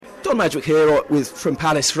John Madgwick here from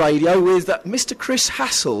Palace Radio with Mr. Chris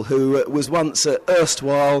Hassell, who was once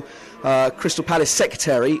erstwhile Crystal Palace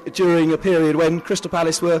secretary during a period when Crystal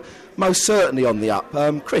Palace were most certainly on the up.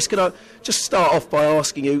 Chris, can I just start off by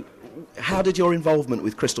asking you, how did your involvement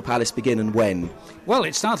with Crystal Palace begin and when? Well,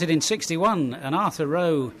 it started in '61, and Arthur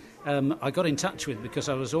Rowe I got in touch with because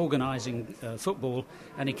I was organising football,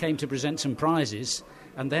 and he came to present some prizes.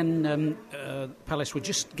 And then Palace were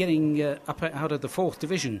just getting up out of the 4th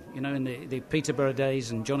division, you know, in the Peterborough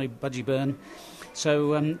days and Johnny Budgie Byrne.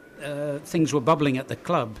 So things were bubbling at the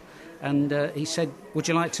club. And he said, would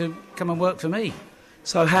you like to come and work for me?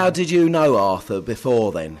 So how did you know Arthur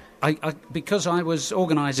before then? Because I was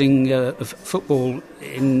organising football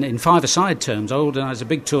in 5-a-side terms. I organised a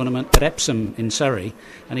big tournament at Epsom in Surrey,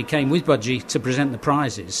 and he came with Budgie to present the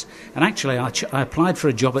prizes. And actually I applied for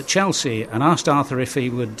a job at Chelsea and asked Arthur if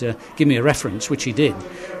he would give me a reference, which he did.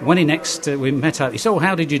 When we met up, he said,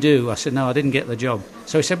 how did you do? I said, no, I didn't get the job.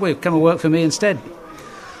 So he said, well, come and work for me instead.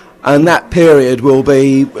 And that period will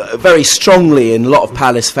be very strongly in a lot of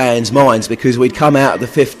Palace fans' minds, because we'd come out of the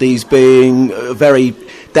 50s being very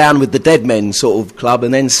down with the dead men sort of club,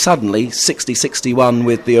 and then suddenly 60-61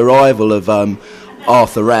 with the arrival of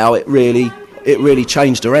Arthur Rowe, it really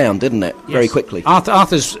changed around, didn't it? Yes. Very quickly.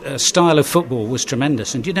 Arthur's style of football was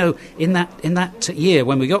tremendous, and you know, in that year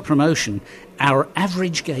when we got promotion, our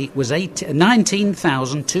average gate was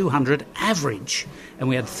 19,200 average, and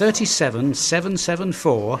we had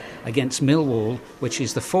 37,774 against Millwall, which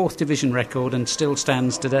is the 4th division record and still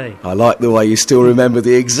stands today. I like the way you still remember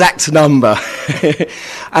the exact number.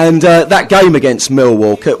 And that game against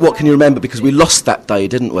Millwall, what can you remember? Because we lost that day,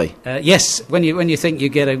 didn't we? Yes, when you think you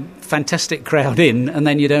get a fantastic crowd in and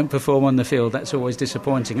then you don't perform on the field, that's always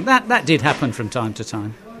disappointing. That did happen from time to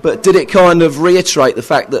time. But did it kind of reiterate the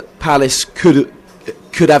fact that Palace could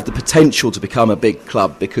have the potential to become a big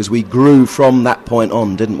club, because we grew from that point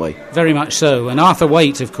on, didn't we? Very much so. And Arthur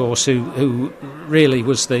Waite, of course, who really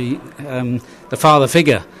was the father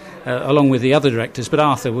figure, along with the other directors, but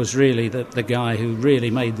Arthur was really the guy who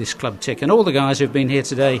really made this club tick. And all the guys who've been here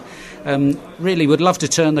today really would love to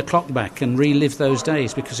turn the clock back and relive those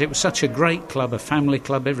days, because it was such a great club, a family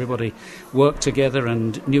club. Everybody worked together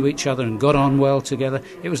and knew each other and got on well together.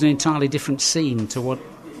 It was an entirely different scene to what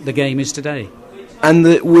the game is today. And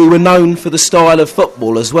we were known for the style of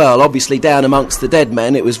football as well. Obviously, down amongst the dead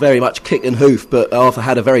men, it was very much kick and hoof, but Arthur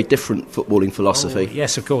had a very different footballing philosophy. Oh,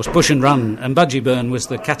 yes, of course, push and run. And Budgie Byrne was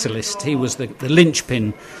the catalyst. He was the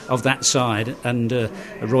linchpin of that side. And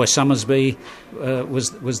Roy Summersby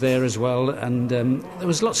was there as well. And there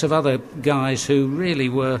was lots of other guys who really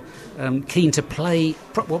were keen to play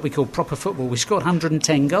what we call proper football. We scored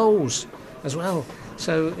 110 goals as well.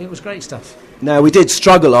 So it was great stuff. Now, we did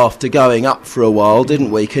struggle after going up for a while,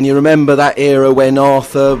 didn't we? Can you remember that era when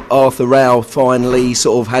Arthur Rowe finally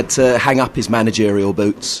sort of had to hang up his managerial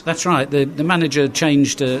boots? That's right. The manager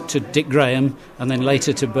changed to Dick Graham and then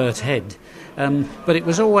later to Bert Head. But it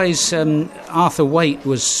was always Arthur Waite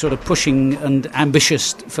was sort of pushing and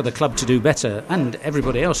ambitious for the club to do better, and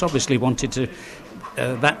everybody else obviously wanted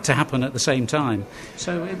that to happen at the same time.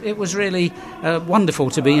 So it was really wonderful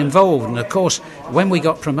to be involved. And of course, when we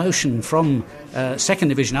got promotion from 2nd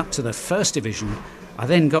division up to the 1st division, I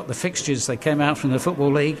then got the fixtures. They came out from the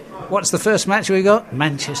Football League. What's the first match we got?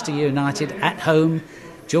 Manchester United at home,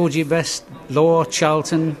 Georgie Best, Law,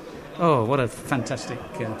 Charlton. Oh, what a fantastic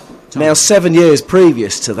time. Now, 7 years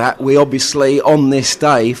previous to that, we obviously, on this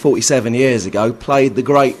day, 47 years ago, played the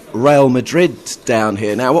great Real Madrid down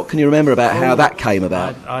here. Now, what can you remember about how that came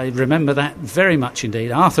about? I remember that very much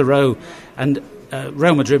indeed. Arthur Rowe and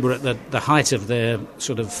Real Madrid were at the height of their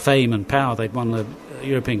sort of fame and power. They'd won the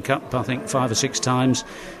European Cup, I think, 5 or 6 times.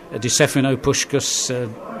 Di Stefano, Puskás,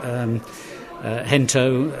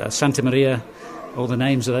 Hento, Santa Maria, all the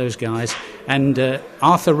names of those guys. And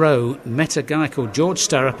Arthur Rowe met a guy called George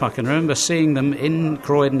Sturrop. I can remember seeing them in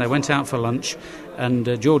Croydon. They went out for lunch,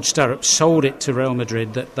 and George Sturrop sold it to Real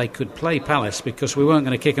Madrid that they could play Palace because we weren't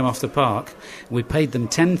going to kick them off the park. We paid them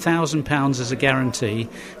 £10,000 as a guarantee.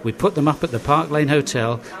 We put them up at the Park Lane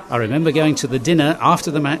Hotel. I remember going to the dinner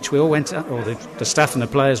after the match. We all went up, or the staff and the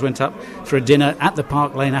players went up for a dinner at the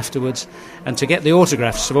Park Lane afterwards, and to get the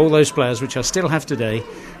autographs of all those players, which I still have today,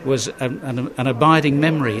 was an abiding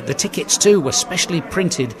memory. The tickets too were specially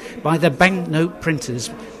printed by the banknote printers,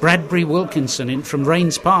 Bradbury Wilkinson from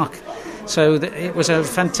Rains Park. So it was a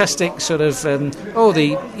fantastic sort of the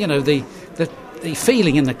the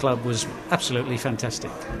feeling in the club was absolutely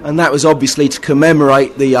fantastic. And that was obviously to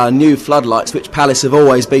commemorate the new floodlights, which Palace have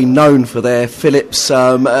always been known for, their Philips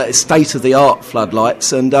state-of-the-art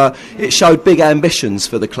floodlights, and it showed big ambitions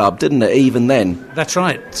for the club, didn't it, even then? That's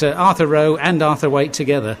right. Arthur Rowe and Arthur Waite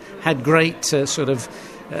together had great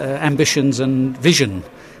ambitions and vision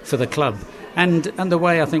for the club. And the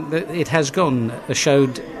way I think that it has gone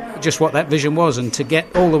showed just what that vision was, and to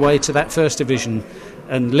get all the way to that first division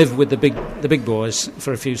and live with the big boys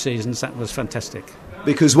for a few seasons, that was fantastic.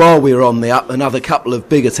 Because while we were on the up, another couple of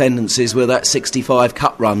big attendances were that 65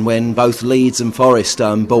 Cup run when both Leeds and Forest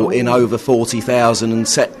brought in over 40,000 and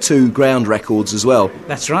set 2 ground records as well.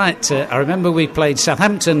 That's right. I remember we played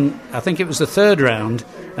Southampton, I think it was the 3rd round,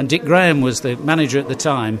 and Dick Graham was the manager at the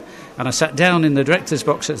time, and I sat down in the director's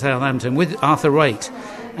box at Southampton with Arthur Waite,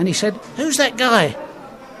 and he said, "Who's that guy?"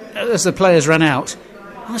 As the players ran out,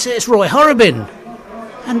 I said, "It's Roy Horrobin."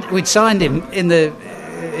 And we'd signed him in the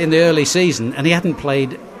early season, and he hadn't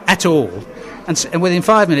played at all. And within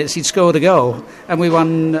 5 minutes, he'd scored a goal, and we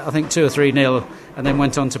won, I think, 2 or 3-0, and then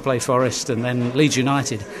went on to play Forest and then Leeds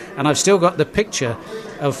United. And I've still got the picture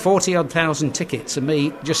of 40-odd thousand tickets, and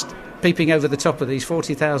me just peeping over the top of these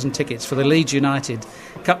 40,000 tickets for the Leeds United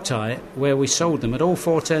Cup tie, where we sold them at all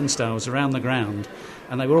 4 turnstiles around the ground,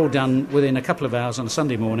 and they were all done within a couple of hours on a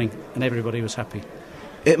Sunday morning, and everybody was happy.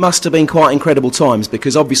 It must have been quite incredible times,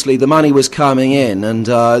 because obviously the money was coming in, and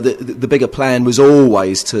the bigger plan was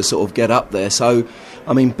always to sort of get up there. So,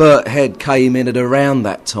 I mean, Bert Head came in at around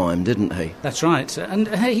that time, didn't he? That's right, and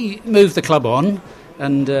he moved the club on,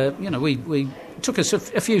 and we took us a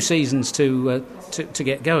few seasons to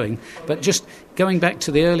get going, but just going back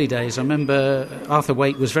to the early days, I remember Arthur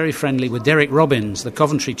Waite was very friendly with Derek Robbins, the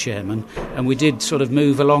Coventry chairman, and we did sort of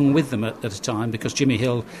move along with them at a time, because Jimmy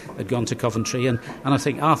Hill had gone to Coventry, and I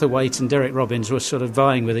think Arthur Waite and Derek Robbins were sort of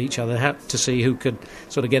vying with each other to see who could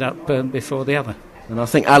sort of get up before the other. And I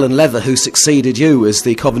think Alan Leather, who succeeded you, was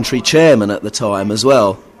the Coventry chairman at the time as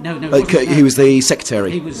well. No, he was the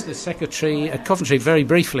secretary. He was the secretary at Coventry very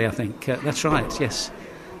briefly, I think. That's right, yes.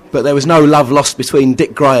 But there was no love lost between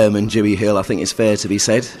Dick Graham and Jimmy Hill, I think it's fair to be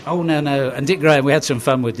said. Oh, no. And Dick Graham, we had some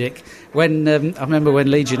fun with Dick. When I remember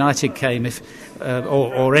when Leeds United came,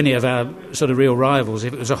 or any of our sort of real rivals,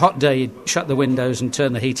 if it was a hot day, he'd shut the windows and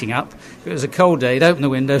turn the heating up. If it was a cold day, he'd open the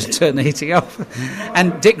windows and turn the heating up.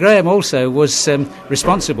 And Dick Graham also was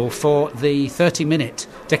responsible for the 30-minute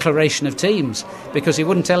declaration of teams, because he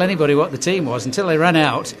wouldn't tell anybody what the team was until they ran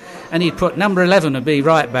out, and he'd put number 11 would be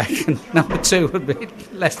right back and number 2 would be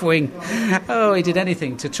left wing. Oh, he did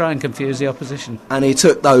anything to try and confuse the opposition. And he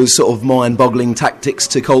took those sort of mind-boggling tactics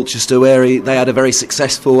to Colchester, where they had a very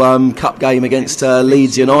successful cup game against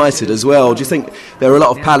Leeds United as well. Do you think there were a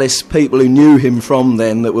lot of Palace people who knew him from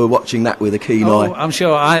then that were watching that with a keen eye? I'm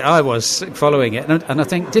sure I was following it, and I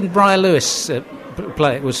think, didn't Brian Lewis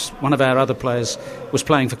play? It was one of our other players was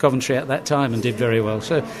playing for Coventry at that time and did very well.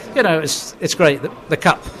 So, it's great that the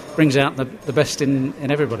cup brings out the best in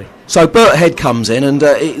everybody. So Bert Head comes in, and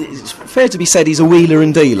it's fair to be said he's a wheeler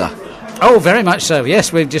and dealer. Oh, very much so,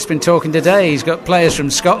 yes. We've just been talking today. He's got players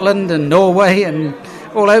from Scotland and Norway and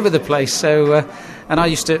all over the place. So, and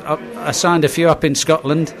I signed a few up in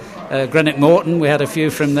Scotland. Greenock Morton, we had a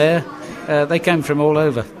few from there. They came from all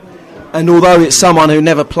over. And although it's someone who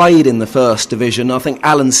never played in the first division, I think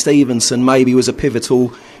Alan Stevenson maybe was a pivotal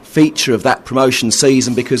feature of that promotion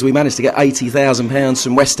season, because we managed to get £80,000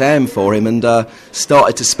 from West Ham for him, and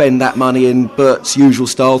started to spend that money in Bert's usual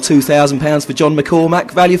style. £2,000 for John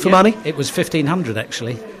McCormack, value for money? It was £1,500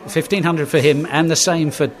 actually. £1,500 for him, and the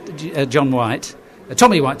same for John White.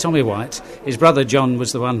 Tommy White. His brother John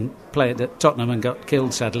was the one played at Tottenham and got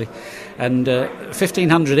killed sadly, and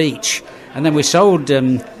 £1,500 each. And then we sold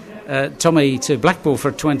Tommy to Blackpool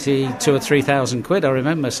for 22 or 3,000 quid, I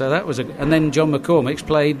remember. So that was and then John McCormick's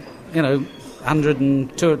played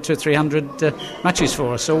 102 to 300 matches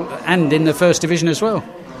for us, and in the first division as well.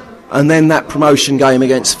 And then that promotion game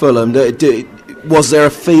against Fulham, was there a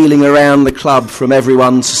feeling around the club from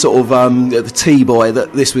everyone, sort of the T-boy,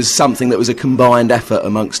 that this was something that was a combined effort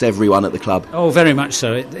amongst everyone at the club? Oh, very much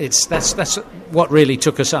so. That's what really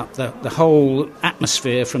took us up. The whole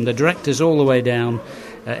atmosphere, from the directors all the way down.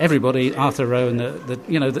 Everybody, Arthur Rowe, and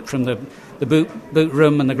from the boot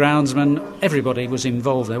room and the groundsman, everybody was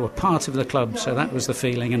involved. They were part of the club, so that was the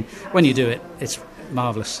feeling. And when you do it, it's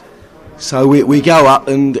marvellous. So we go up,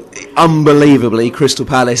 and unbelievably, Crystal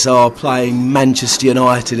Palace are playing Manchester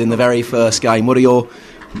United in the very first game. What are your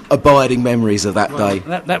abiding memories of that day?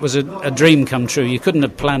 That was a dream come true. You couldn't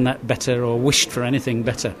have planned that better or wished for anything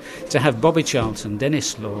better. To have Bobby Charlton,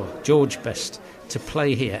 Dennis Law, George Best, to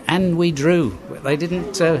play here, and we drew. They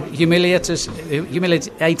didn't humiliate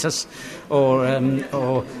us or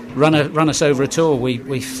run us over at all.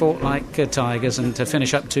 We fought like tigers, and to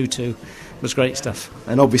finish up 2-2 was great stuff.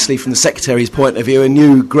 And obviously, from the Secretary's point of view, a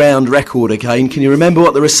new ground record again. Can you remember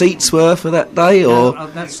what the receipts were for that day? Or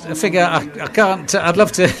that's a figure I can't. I'd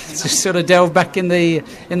love to sort of delve back in the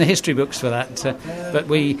history books for that.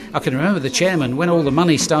 But I can remember the chairman, when all the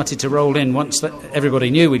money started to roll in. Once that everybody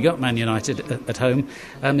knew we'd got Man United at home,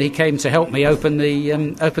 he came to help me open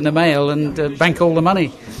the mail and bank all the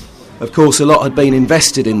money. Of course, a lot had been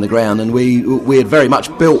invested in the ground, and we had very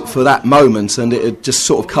much built for that moment, and it had just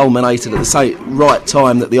sort of culminated at the right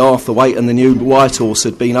time that the Arthur Waite and the new White Horse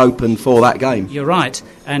had been opened for that game. You're right,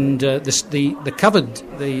 and the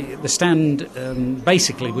stand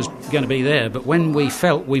basically was going to be there, but when we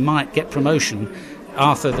felt we might get promotion,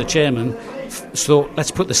 Arthur, the chairman, thought,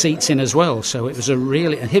 let's put the seats in as well. So it was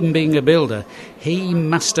him being a builder, he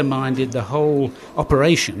masterminded the whole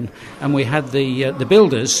operation, and we had the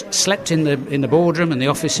builders slept in the boardroom and the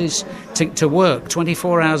offices to work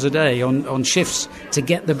 24 hours a day on shifts to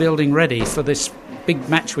get the building ready for this big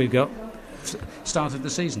match we've got start of the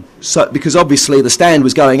season. So, because obviously the stand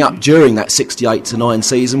was going up during that 68-9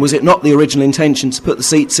 season, was it not the original intention to put the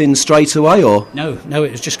seats in straight away, or? No,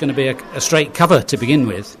 it was just going to be a straight cover to begin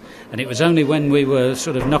with, and it was only when we were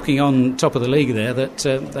sort of knocking on top of the league there that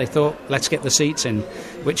they thought, let's get the seats in,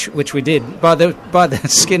 which we did by the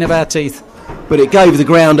skin of our teeth. But it gave the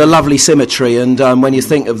ground a lovely symmetry, and when you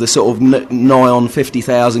think of the sort of nigh on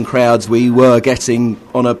 50,000 crowds we were getting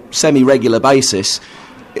on a semi-regular basis,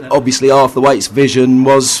 obviously Arthur Waite's vision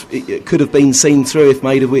was it could have been seen through if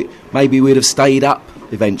maybe we'd have stayed up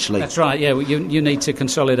eventually. That's right, yeah. You need to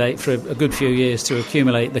consolidate for a good few years to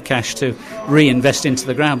accumulate the cash to reinvest into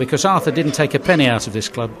the ground, because Arthur didn't take a penny out of this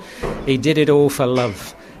club. He did it all for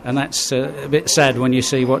love. And that's a bit sad when you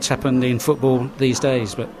see what's happened in football these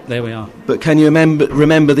days, but there we are. But can you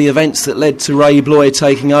remember the events that led to Ray Bloy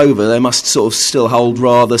taking over? They must sort of still hold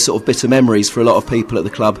rather sort of bitter memories for a lot of people at the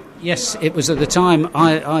club. Yes, it was at the time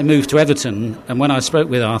I moved to Everton, and when I spoke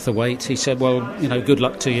with Arthur Waite, he said, well, good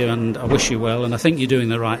luck to you, and I wish you well, and I think you're doing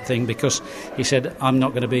the right thing, because he said, I'm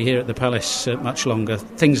not going to be here at the Palace much longer.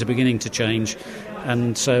 Things are beginning to change,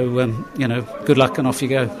 and so, good luck, and off you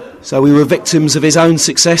go. So we were victims of his own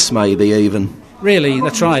success, maybe, even. Really,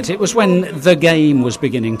 that's right. It was when the game was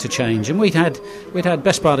beginning to change, and we'd had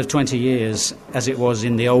best part of 20 years as it was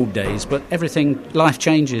in the old days, but life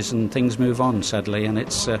changes and things move on, sadly, and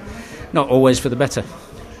it's not always for the better.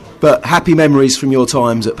 But happy memories from your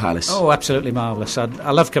times at Palace? Oh, absolutely marvellous.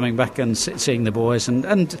 I love coming back and seeing the boys,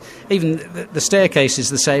 and even the staircase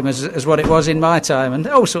is the same as what it was in my time, and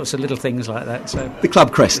all sorts of little things like that. So the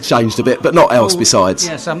club crest changed a bit, but not else besides.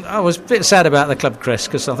 Yes, I was a bit sad about the club crest,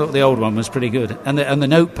 because I thought the old one was pretty good, and the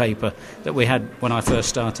note paper that we had when I first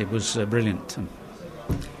started was brilliant.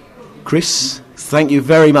 Chris, thank you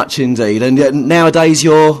very much indeed. And nowadays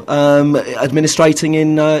you're administrating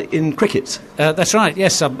in cricket. That's right.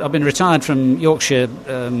 Yes, I've been retired from Yorkshire,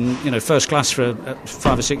 first class for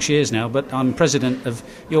 5 or 6 years now. But I'm president of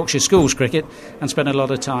Yorkshire Schools Cricket, and spend a lot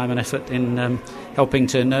of time and effort in helping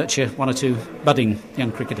to nurture 1 or 2 budding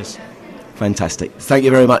young cricketers. Fantastic. Thank you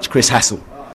very much, Chris Hassell.